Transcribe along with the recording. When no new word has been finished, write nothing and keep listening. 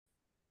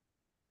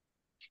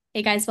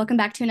Hey guys, welcome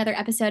back to another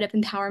episode of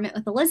Empowerment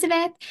with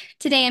Elizabeth.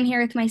 Today I'm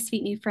here with my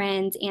sweet new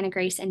friends, Anna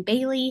Grace and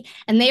Bailey,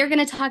 and they are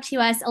going to talk to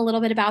us a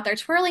little bit about their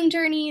twirling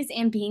journeys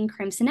and being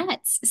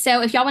Crimsonettes.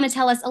 So if y'all want to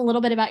tell us a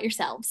little bit about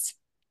yourselves.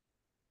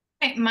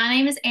 Hey, my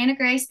name is Anna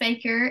Grace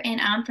Baker,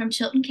 and I'm from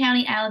Chilton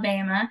County,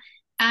 Alabama.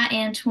 I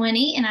am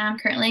 20, and I'm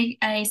currently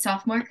a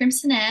sophomore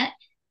Crimsonette.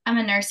 I'm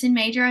a nursing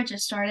major. I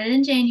just started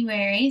in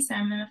January, so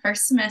I'm in the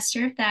first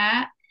semester of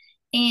that.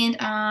 And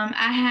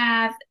I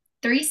have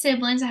three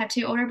siblings. I have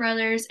two older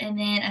brothers, and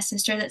then a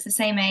sister that's the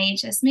same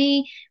age as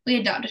me. We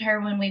adopted her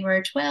when we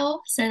were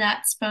 12, so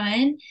that's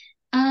fun.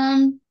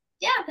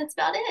 Yeah, that's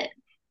about it.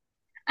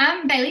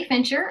 I'm Bailey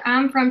Fincher.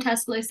 I'm from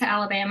Tuscaloosa,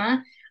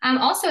 Alabama. I'm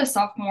also a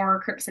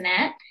sophomore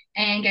Crimsonette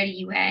and go to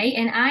UA.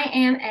 And I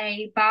am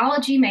a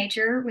biology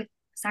major with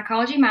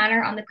psychology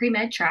minor on the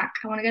pre-med track.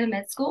 I want to go to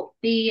med school,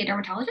 be a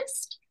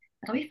dermatologist.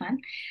 That'll be fun.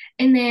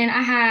 And then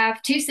I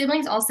have two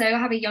siblings also. I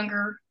have a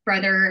younger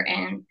brother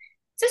and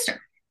sister.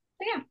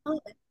 So yeah. Oh,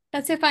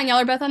 that's so fun. Y'all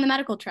are both on the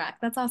medical track.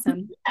 That's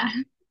awesome.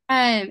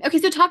 Yeah. Okay,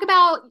 so talk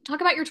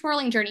about your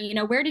twirling journey.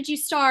 Where did you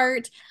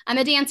start? I'm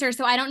a dancer,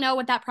 so I don't know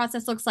what that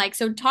process looks like.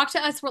 So talk to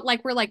us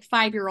like we're like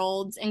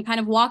 5-year-olds and kind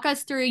of walk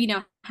us through,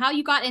 how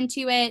you got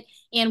into it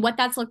and what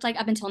that's looked like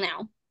up until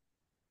now.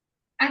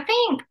 I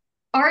think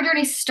our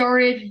journey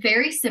started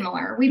very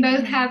similar. We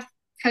both have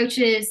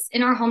coaches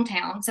in our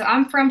hometown. So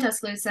I'm from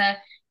Tuscaloosa,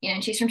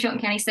 and she's from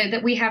Chilton County. So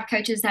that we have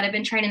coaches that have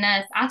been training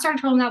us. I started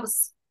training when I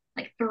was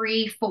like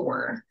 3,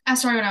 4. I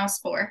started when I was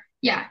 4.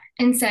 Yeah.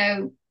 And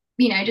so,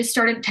 just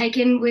started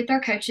taking with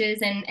our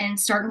coaches and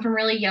starting from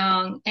really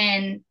young.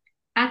 And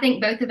I think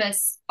both of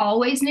us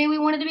always knew we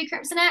wanted to be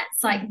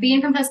Crimsonettes. Like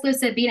being from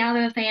Tuscaloosa, being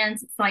Alabama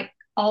fans, it's like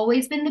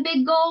always been the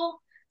big goal.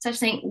 So I just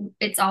think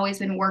it's always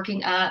been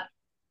working up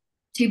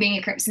to being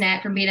a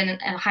Crimsonette from being in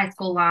a high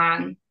school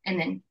line and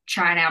then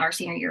trying out our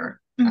senior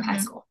year of high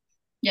school.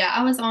 Yeah,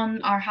 I was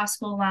on our high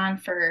school line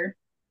for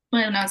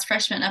when I was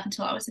freshman up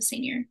until I was a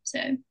senior. So,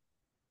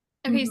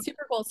 Okay,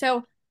 super cool.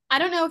 So I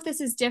don't know if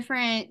this is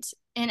different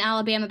in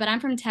Alabama, but I'm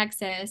from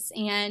Texas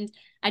and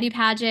I do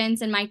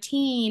pageants and my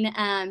teen,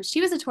 she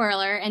was a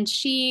twirler and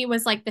she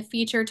was like the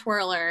feature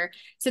twirler.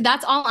 So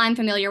that's all I'm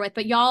familiar with.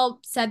 But y'all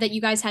said that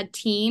you guys had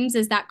teams.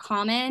 Is that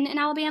common in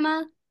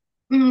Alabama?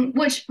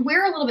 Which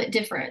we're a little bit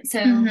different.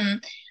 So,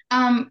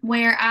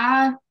 where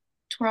I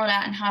twirled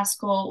out in high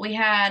school, we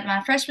had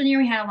my freshman year,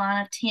 we had a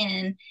line of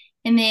 10,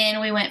 and then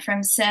we went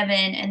from 7,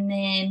 and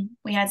then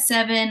we had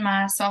 7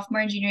 my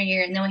sophomore and junior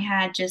year, and then we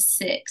had just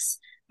 6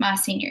 my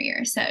senior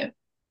year. So,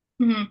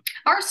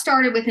 ours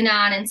started with a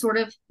 9 and sort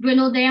of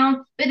dwindled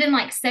down, but then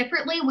like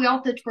separately, we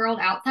also twirled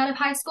outside of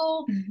high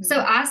school. So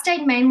I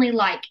stayed mainly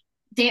like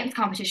dance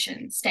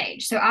competition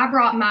stage. So I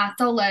brought my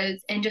solos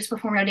and just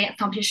performed a dance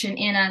competition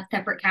in a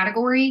separate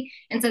category.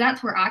 And so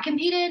that's where I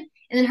competed.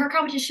 And then her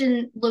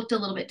competition looked a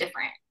little bit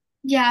different.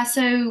 yeah,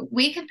 so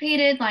we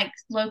competed like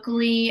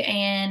locally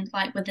and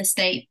like with the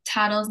state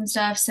titles and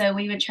stuff. So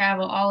we would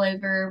travel all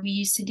over. We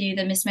used to do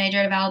the Miss Major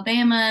out of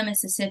Alabama,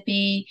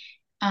 Mississippi.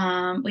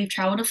 We've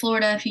traveled to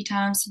Florida a few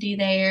times to do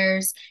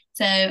theirs.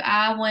 So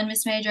I won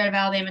Miss Major out of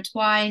Alabama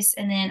twice,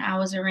 and then I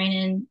was a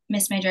reigning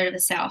Miss Major out of the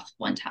South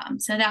one time.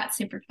 So that's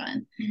super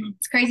fun.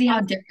 It's crazy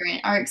how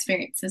different our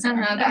experiences are.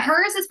 But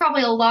hers is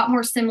probably a lot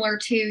more similar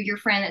to your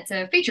friend that's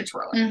a feature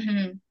twirler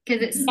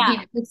because it's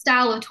the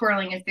style of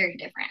twirling is very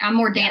different. I'm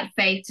more dance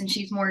based and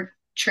she's more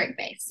trick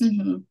based.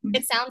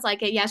 It sounds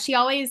like it. Yeah, she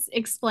always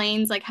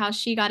explains like how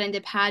she got into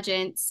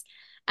pageants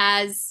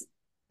as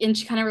and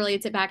she kind of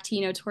relates it back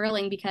to,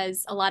 twirling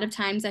because a lot of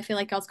times I feel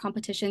like girls'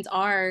 competitions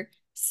are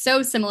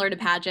so similar to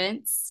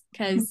pageants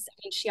because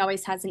she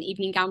always has an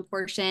evening gown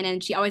portion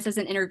and she always has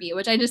an interview,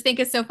 which I just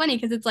think is so funny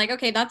because it's like,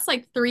 okay, that's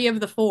like 3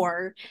 of the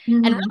 4.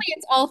 And really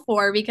it's all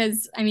 4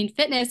 because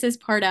fitness is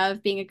part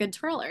of being a good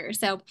twirler.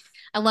 So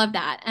I love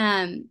that.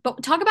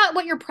 But talk about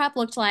what your prep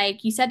looked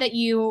like. You said that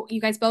you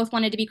guys both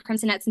wanted to be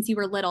Crimsonette since you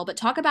were little, but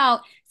talk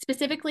about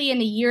specifically in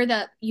the year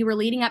that you were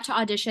leading up to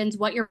auditions,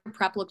 what your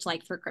prep looked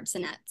like for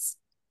Crimsonettes.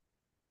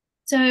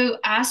 So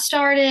I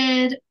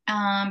started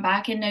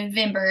back in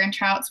November, and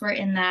tryouts were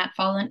in that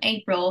following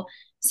April.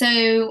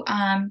 So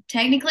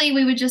technically,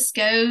 we would just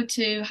go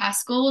to high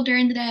school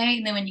during the day,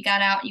 and then when you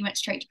got out, you went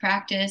straight to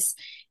practice.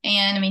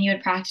 And you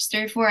would practice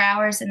 3 or 4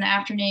 hours in the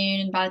afternoon,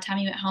 and by the time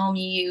you went home,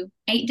 you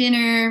ate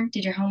dinner,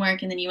 did your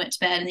homework, and then you went to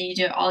bed, and then you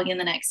do it all again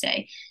the next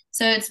day.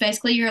 So it's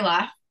basically your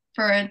life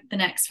for the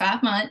next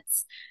 5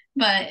 months,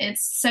 but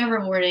it's so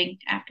rewarding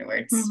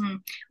afterwards.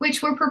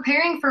 Which we're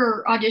preparing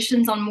for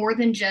auditions on more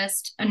than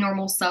just a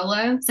normal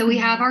solo. So we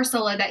have our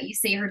solo that you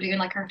see her doing,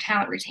 like her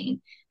talent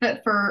routine.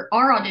 But for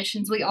our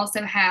auditions, we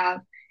also have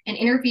an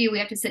interview. We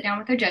have to sit down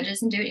with our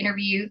judges and do an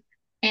interview,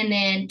 and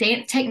then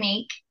dance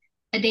technique,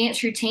 a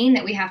dance routine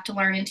that we have to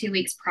learn in 2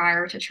 weeks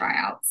prior to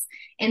tryouts.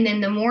 And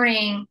then the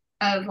morning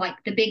of like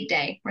the big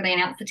day where they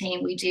announce the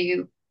team, we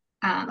do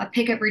a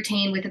pickup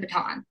routine with a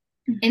baton.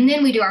 And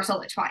then we do our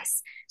solo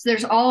twice. So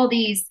there's all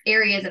these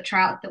areas of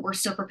tryout that we're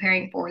still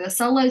preparing for. The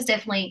solo is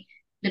definitely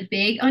the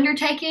big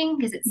undertaking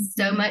because it's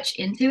so much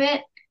into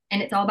it.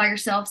 and it's all by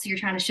yourself. So you're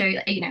trying to show,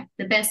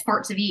 the best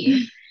parts of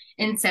you.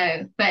 And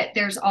so, but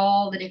there's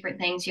all the different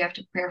things you have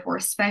to prepare for,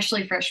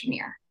 especially freshman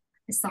year.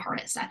 It's the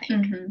hardest, I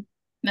think. Mm-hmm.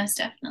 Most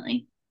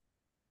definitely.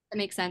 That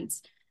makes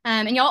sense.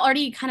 And y'all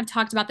already kind of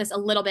talked about this a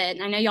little bit.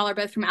 And I know y'all are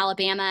both from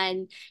Alabama,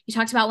 and you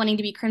talked about wanting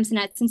to be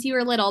Crimsonette since you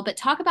were little, but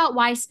talk about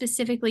why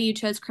specifically you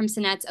chose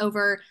Crimsonettes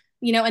over,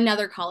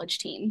 another college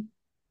team.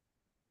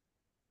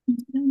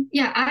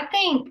 Yeah, I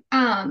think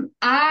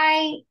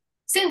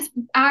since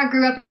I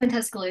grew up in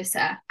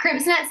Tuscaloosa,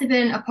 Crimsonettes have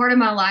been a part of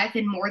my life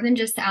in more than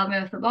just the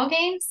Alabama football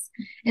games.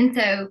 And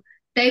so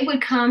they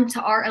would come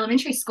to our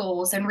elementary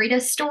schools and read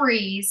us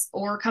stories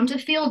or come to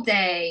field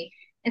day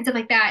and stuff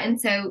like that. And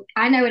so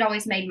I know it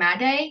always made my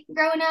day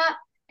growing up.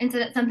 And so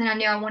that's something I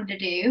knew I wanted to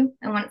do.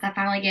 And once I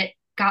finally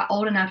got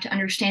old enough to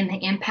understand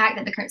the impact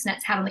that the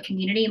Crimsonettes have on the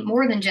community,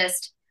 more than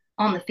just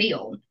on the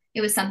field,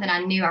 it was something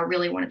I knew I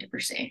really wanted to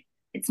pursue.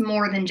 It's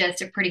more than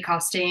just a pretty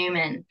costume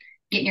and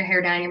getting your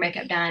hair done, your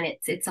makeup done.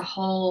 It's a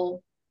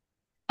whole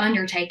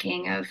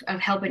undertaking of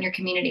helping your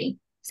community.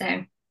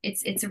 So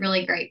it's a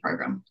really great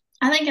program.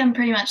 I think I'm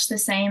pretty much the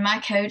same. My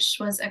coach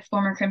was a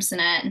former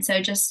Crimsonette, and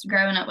so just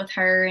growing up with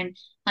her and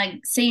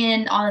like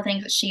seeing all the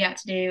things that she got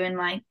to do and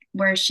like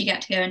where she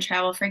got to go and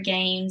travel for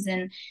games,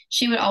 and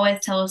she would always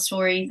tell us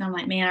stories. I'm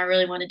like, man, I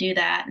really want to do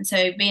that. And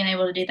so being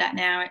able to do that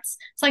now, it's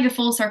like a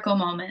full circle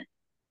moment.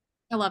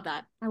 I love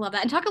that. I love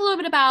that. And talk a little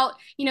bit about,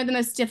 the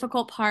most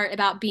difficult part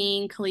about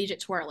being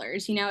collegiate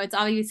twirlers.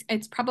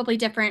 It's probably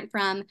different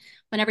from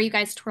whenever you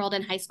guys twirled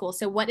in high school.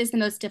 So what is the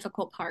most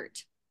difficult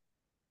part?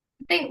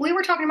 I think we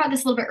were talking about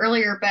this a little bit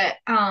earlier, but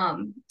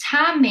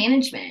time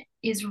management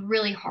is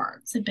really hard.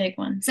 It's a big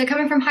one. So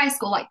coming from high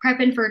school, like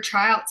prepping for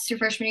tryouts your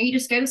freshman year, you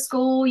just go to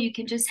school, you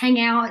can just hang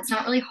out. It's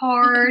not really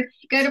hard.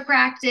 Go to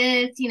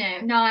practice,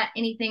 not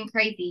anything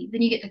crazy.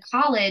 Then you get to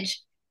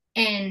college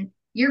and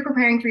you're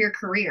preparing for your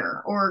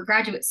career or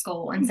graduate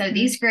school. And so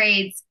these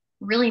grades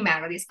really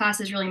matter. These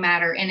classes really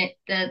matter. And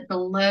the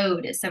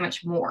load is so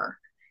much more.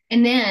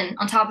 And then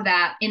on top of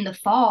that, in the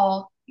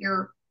fall,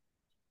 you're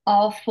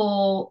all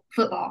full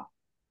football.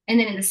 And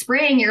then in the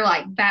spring, you're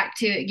like back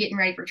to getting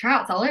ready for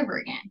tryouts all over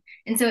again.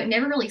 And so it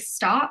never really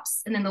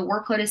stops. And then the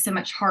workload is so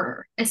much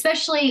harder,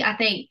 especially I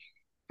think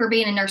for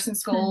being in nursing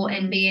school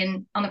and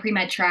being on the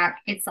pre-med track.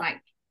 It's like,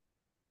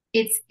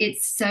 it's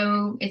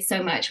so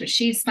much, but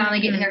she's finally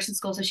getting to nursing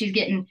school. So she's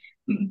getting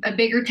a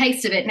bigger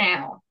taste of it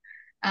now.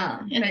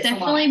 It's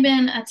definitely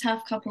been a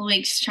tough couple of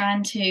weeks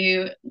trying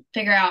to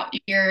figure out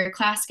your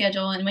class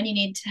schedule and when you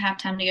need to have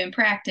time to go and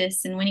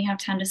practice and when you have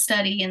time to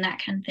study and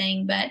that kind of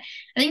thing. But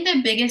I think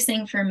the biggest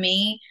thing for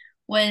me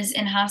was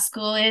in high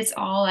school, it's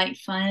all like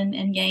fun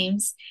and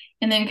games.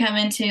 And then come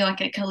into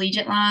like a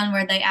collegiate line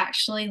where they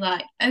actually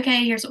like,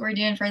 okay, here's what we're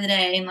doing for the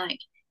day. And like,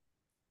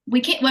 we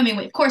can't,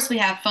 of course we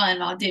have fun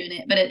while doing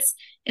it, but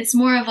it's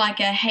more of like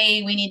a,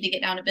 hey, we need to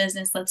get down to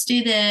business. Let's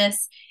do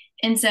this.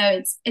 And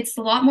so it's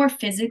a lot more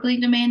physically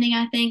demanding,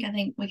 I think. I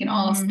think we can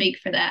all speak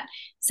for that.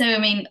 So, I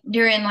mean,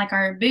 during like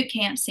our boot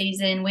camp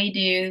season, we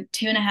do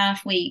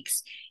 2.5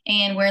 weeks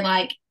and we're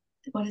like,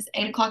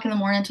 8 o'clock in the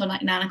morning until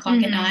like 9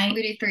 o'clock at night.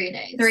 We do 3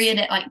 a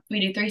day. Like we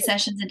do 3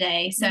 sessions a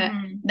day. So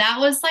that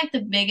was like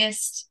the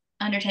biggest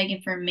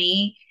undertaking for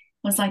me,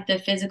 was like the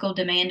physical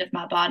demand of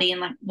my body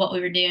and like what we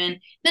were doing.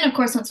 Then of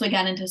course, once we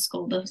got into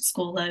school, the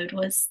school load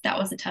was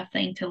a tough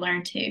thing to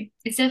learn too.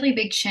 It's definitely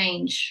a big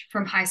change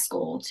from high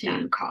school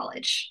to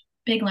college.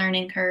 Big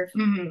learning curve.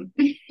 And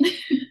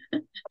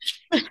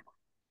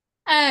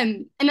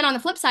then on the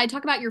flip side,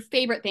 talk about your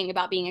favorite thing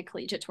about being a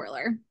collegiate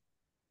twirler.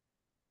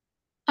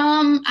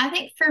 I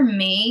think for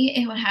me,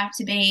 it would have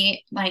to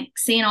be like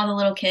seeing all the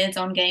little kids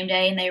on game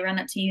day and they run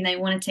up to you and they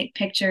want to take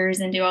pictures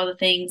and do all the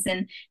things.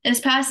 And this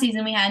past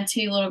season, we had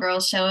 2 little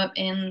girls show up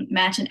in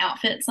matching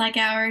outfits like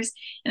ours.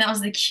 And that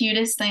was the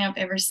cutest thing I've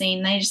ever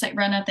seen. They just like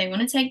run up, they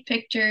want to take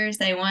pictures,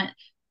 they want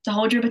to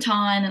hold your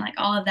baton and like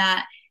all of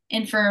that.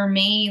 And for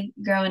me,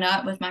 growing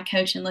up with my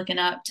coach and looking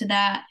up to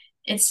that,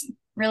 it's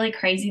really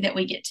crazy that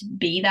we get to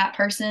be that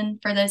person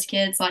for those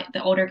kids, like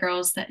the older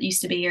girls that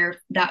used to be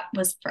here. That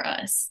was for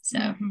us.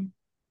 So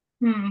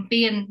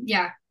being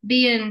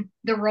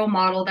the role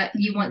model that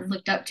you once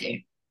looked up to,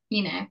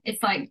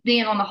 it's like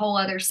being on the whole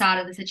other side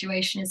of the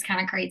situation is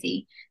kind of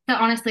crazy. So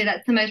honestly,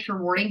 that's the most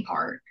rewarding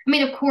part. I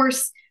mean, of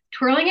course,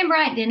 twirling in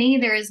Bryant-Denny,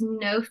 there is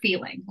no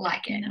feeling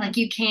like it. Like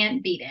you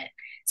can't beat it.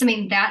 So I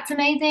mean, that's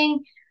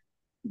amazing.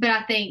 But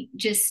I think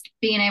just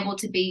being able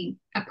to be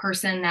a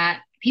person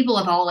that people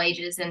of all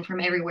ages and from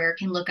everywhere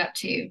can look up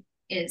to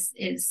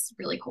is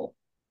really cool.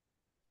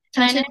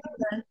 Go ahead.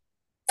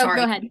 No,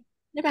 go ahead.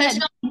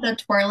 Touching on the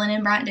twirling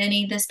in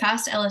Bryant-Denny, this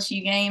past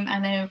LSU game, I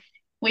know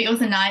it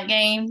was a night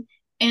game.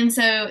 And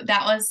so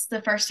that was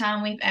the first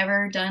time we've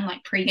ever done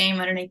like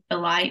pregame underneath the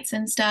lights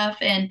and stuff.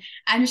 And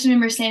I just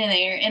remember standing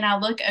there and I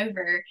look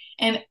over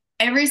and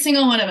every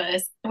single one of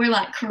us, we're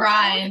like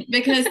crying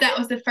because that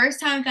was the first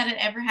time that had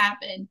ever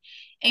happened.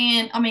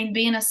 And I mean,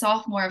 being a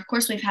sophomore, of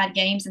course, we've had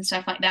games and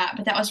stuff like that,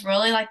 but that was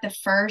really like the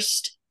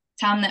first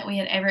time that we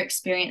had ever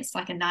experienced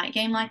like a night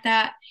game like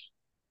that.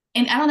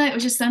 and I don't know, it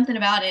was just something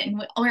about it,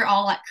 and we're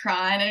all like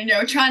crying,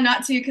 and trying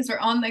not to because we're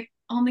on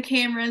the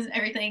cameras and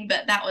everything,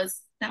 but that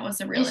was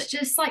a really, it's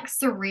just like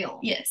surreal.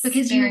 Yes,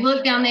 because you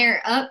look down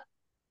there up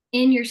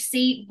in your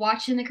seat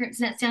watching the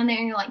Crimsonettes down there,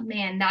 and you're like,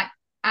 man, that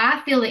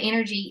I feel the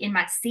energy in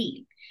my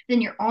seat.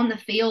 Then you're on the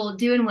field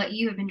doing what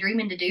you have been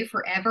dreaming to do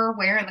forever,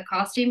 wearing the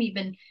costume you've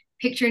been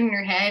picturing in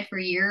your head for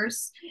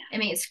years. Yeah. I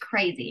mean, it's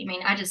crazy. I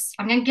mean,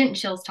 I'm getting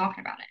chills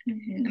talking about it.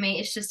 I mean,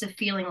 it's just a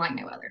feeling like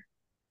no other.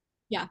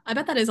 Yeah, I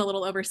bet that is a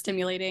little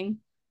overstimulating.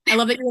 I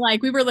love that you're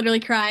like, we were literally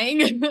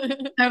crying.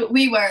 So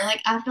we were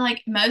like, I feel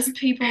like most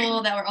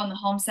people that were on the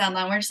home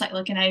sideline, we're just like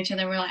looking at each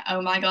other. We're like,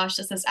 oh my gosh,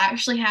 this is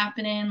actually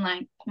happening.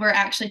 Like we're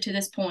actually to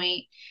this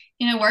point,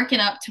 working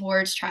up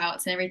towards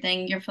tryouts and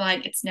everything. You feel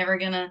like it's never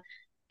gonna,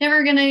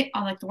 oh,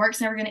 like the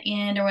work's never gonna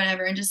end or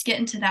whatever. And just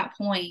getting to that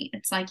point,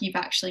 it's like you've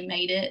actually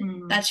made it.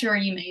 Mm-hmm. That's your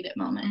you made it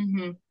moment.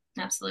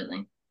 Mm-hmm.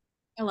 Absolutely.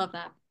 I love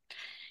that.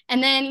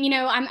 And then,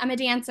 I'm a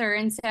dancer.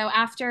 And so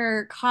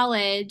after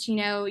college,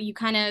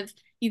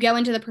 you go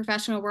into the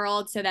professional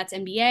world. So that's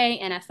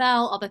NBA, NFL,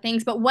 all the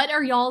things. But what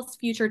are y'all's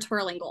future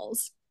twirling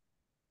goals?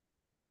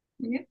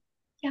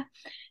 Yeah.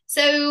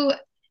 So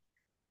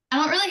I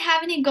don't really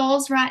have any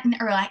goals right now,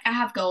 or like I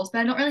have goals, but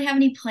I don't really have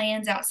any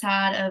plans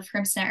outside of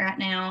Crimsonette right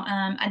now.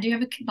 I do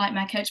have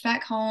my coach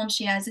back home.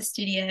 She has a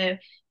studio.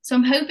 So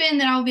I'm hoping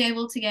that I'll be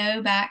able to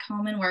go back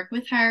home and work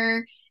with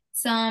her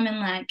some. And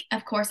like,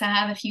 of course, I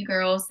have a few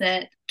girls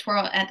that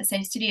twirl at the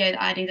same studio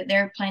that I do that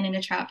they're planning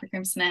to try out for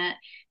Crimsonette.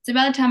 So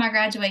by the time I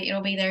graduate,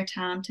 it'll be their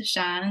time to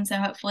shine. And so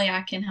hopefully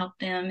I can help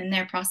them in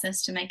their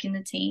process to making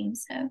the team.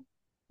 So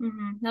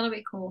that'll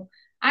be cool.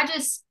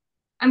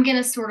 I'm going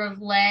to sort of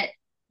let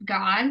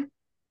God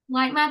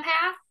light my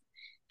path.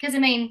 Because, I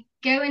mean,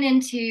 going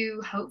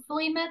into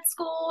hopefully med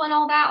school and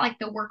all that, like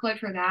the workload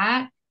for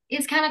that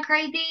is kind of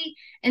crazy.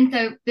 And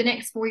so the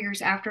next 4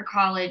 years after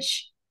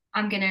college,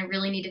 I'm going to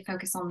really need to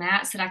focus on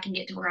that so that I can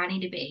get to where I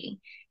need to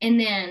be. And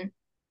then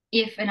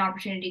if an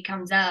opportunity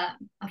comes up,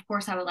 of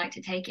course, I would like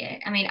to take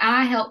it. I mean,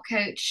 I help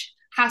coach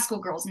high school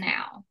girls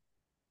now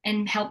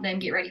and help them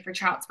get ready for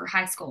tryouts for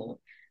high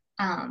school.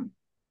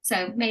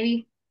 So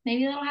maybe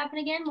that'll happen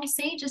again. We'll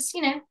see. Just,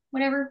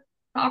 whatever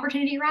the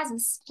opportunity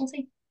arises, we'll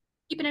see.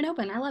 Keeping it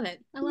open. I love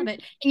it. I love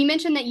it. And you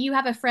mentioned that you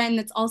have a friend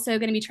that's also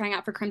going to be trying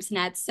out for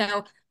Crimsonette.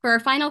 So for our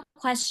final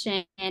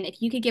question,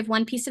 if you could give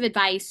one piece of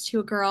advice to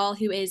a girl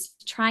who is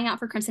trying out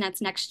for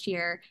Crimsonette next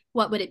year,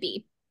 what would it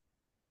be?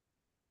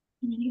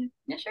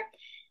 Yeah, sure.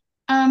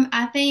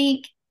 I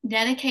think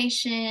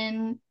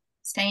dedication,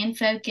 staying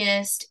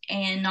focused,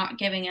 and not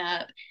giving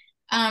up.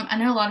 I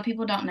know a lot of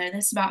people don't know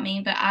this about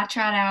me, but I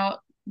tried out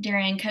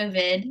during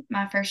COVID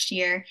my first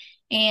year,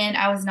 and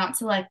I was not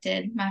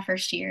selected my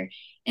first year.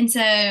 And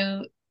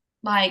so,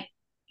 like,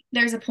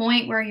 there's a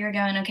point where you're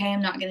going, okay,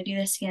 I'm not going to do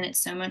this again.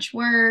 It's so much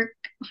work.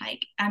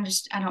 Like, I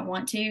don't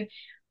want to.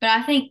 But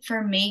I think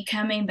for me,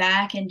 coming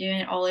back and doing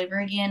it all over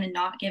again and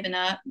not giving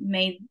up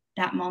made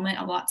that moment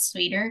a lot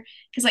sweeter.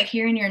 Because, like,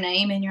 hearing your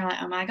name and you're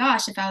like, oh my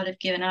gosh, if I would have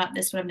given up,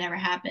 this would have never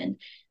happened.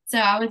 So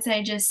I would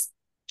say just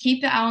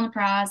keep the eye on the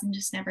prize and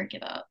just never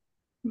give up.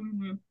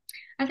 Mm-hmm.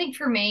 I think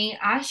for me,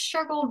 I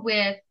struggled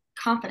with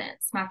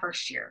confidence my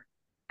first year.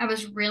 I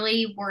was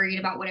really worried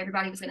about what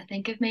everybody was going to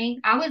think of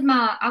me. I was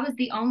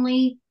the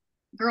only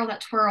girl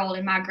that twirled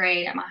in my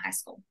grade at my high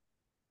school.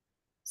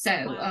 So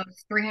wow. Of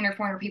 300,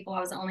 400 people, I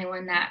was the only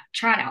one that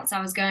tried out. So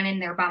I was going in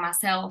there by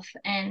myself.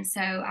 And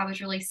so I was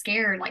really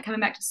scared, like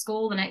coming back to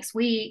school the next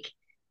week,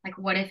 like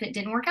what if it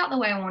didn't work out the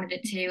way I wanted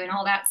it to and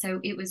all that. So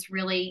it was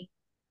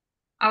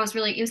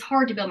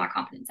hard to build my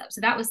confidence up.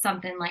 So that was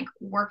something like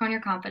work on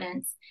your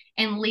confidence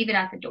and leave it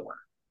at the door.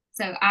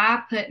 So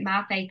I put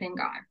my faith in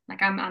God.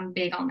 Like I'm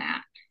big on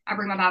that. I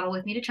bring my Bible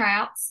with me to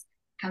tryouts.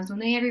 Comes with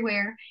me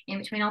everywhere. In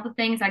between all the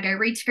things, I go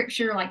read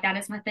scripture. Like that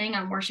is my thing.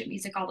 I'm worship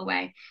music all the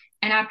way.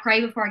 And I pray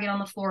before I get on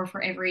the floor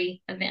for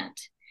every event.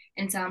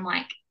 And so I'm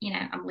like,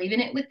 I'm leaving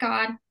it with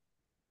God,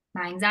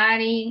 my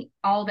anxiety,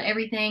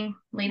 everything,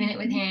 leaving it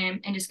with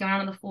him and just going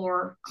on the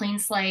floor, clean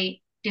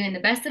slate, doing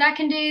the best that I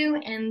can do.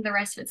 And the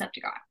rest of it's up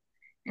to God.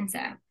 And so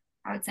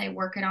I would say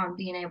working on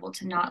being able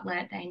to not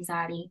let the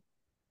anxiety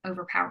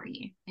overpower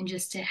you and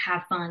just to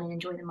have fun and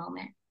enjoy the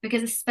moment.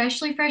 Because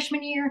especially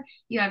freshman year,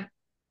 you have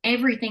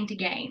everything to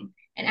gain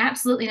and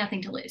absolutely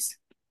nothing to lose.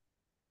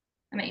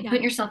 I mean,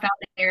 putting yourself out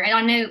there, and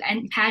I know,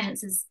 and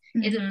pageants is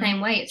the same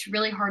way. It's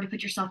really hard to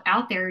put yourself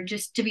out there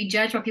just to be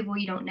judged by people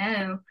you don't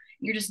know.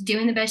 You're just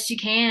doing the best you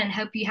can and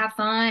hope you have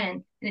fun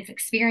and it's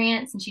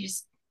experience, and you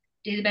just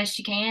do the best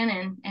you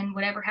can, and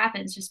whatever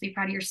happens, just be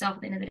proud of yourself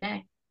at the end of the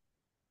day.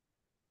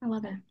 I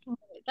love it.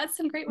 That's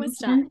some great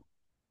wisdom.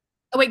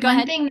 Oh, wait, go ahead.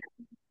 One thing that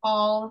we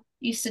all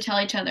used to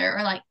tell each other,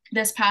 or like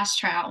this past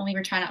tryout when we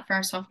were trying out for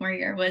our sophomore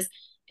year, was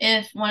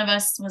if one of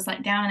us was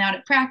like down and out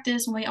at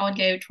practice when we all would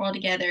go twirl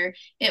together,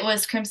 it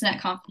was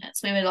Crimsonette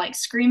confidence. We would like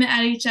scream it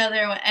at each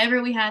other,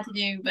 whatever we had to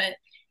do.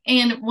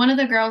 And one of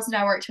the girls that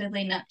I worked with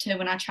leading up to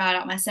when I tried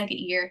out my second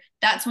year,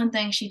 that's one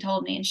thing she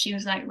told me. And she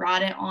was like,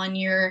 write it on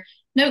your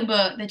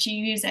notebook that you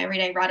use every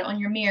day, write it on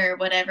your mirror,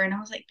 whatever. And I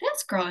was like,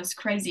 this girl is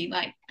crazy.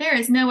 Like, there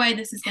is no way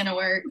this is going to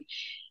work.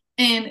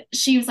 And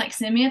she was like,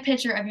 send me a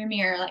picture of your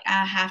mirror. Like,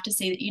 I have to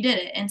see that you did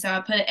it. And so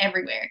I put it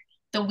everywhere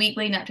the week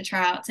leading up to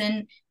tryouts.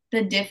 And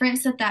the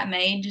difference that that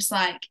made, just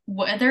like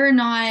whether or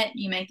not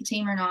you make the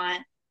team or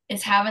not,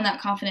 is having that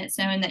confidence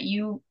knowing that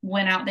you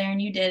went out there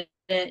and you did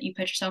it, you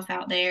put yourself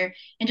out there,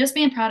 and just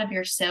being proud of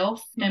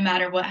yourself no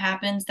matter what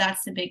happens.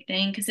 That's the big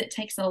thing, because it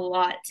takes a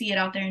lot to get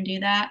out there and do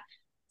that.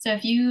 So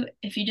if you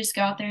just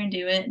go out there and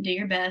do it, do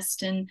your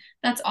best, and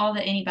that's all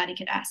that anybody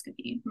could ask of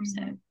you.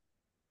 So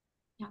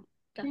yeah,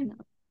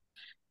 definitely.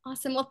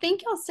 Awesome. Well,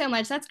 thank y'all so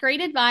much. That's great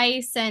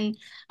advice. And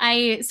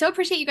I so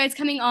appreciate you guys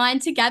coming on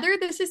together.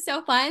 This is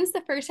so fun. It's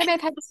the first time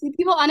I've had to see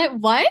people on it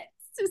once.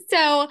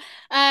 So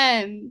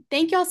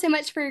thank y'all so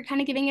much for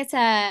kind of giving us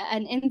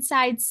an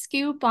inside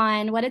scoop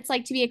on what it's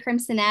like to be a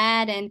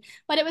Crimsonette and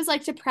what it was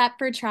like to prep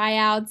for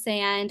tryouts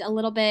and a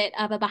little bit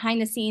of a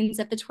behind the scenes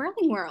of the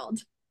twirling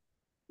world.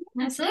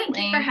 Absolutely.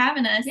 Thank you for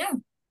having us. Yeah.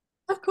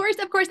 Of course,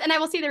 of course. And I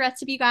will see the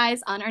rest of you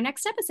guys on our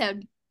next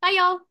episode. Bye,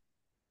 y'all.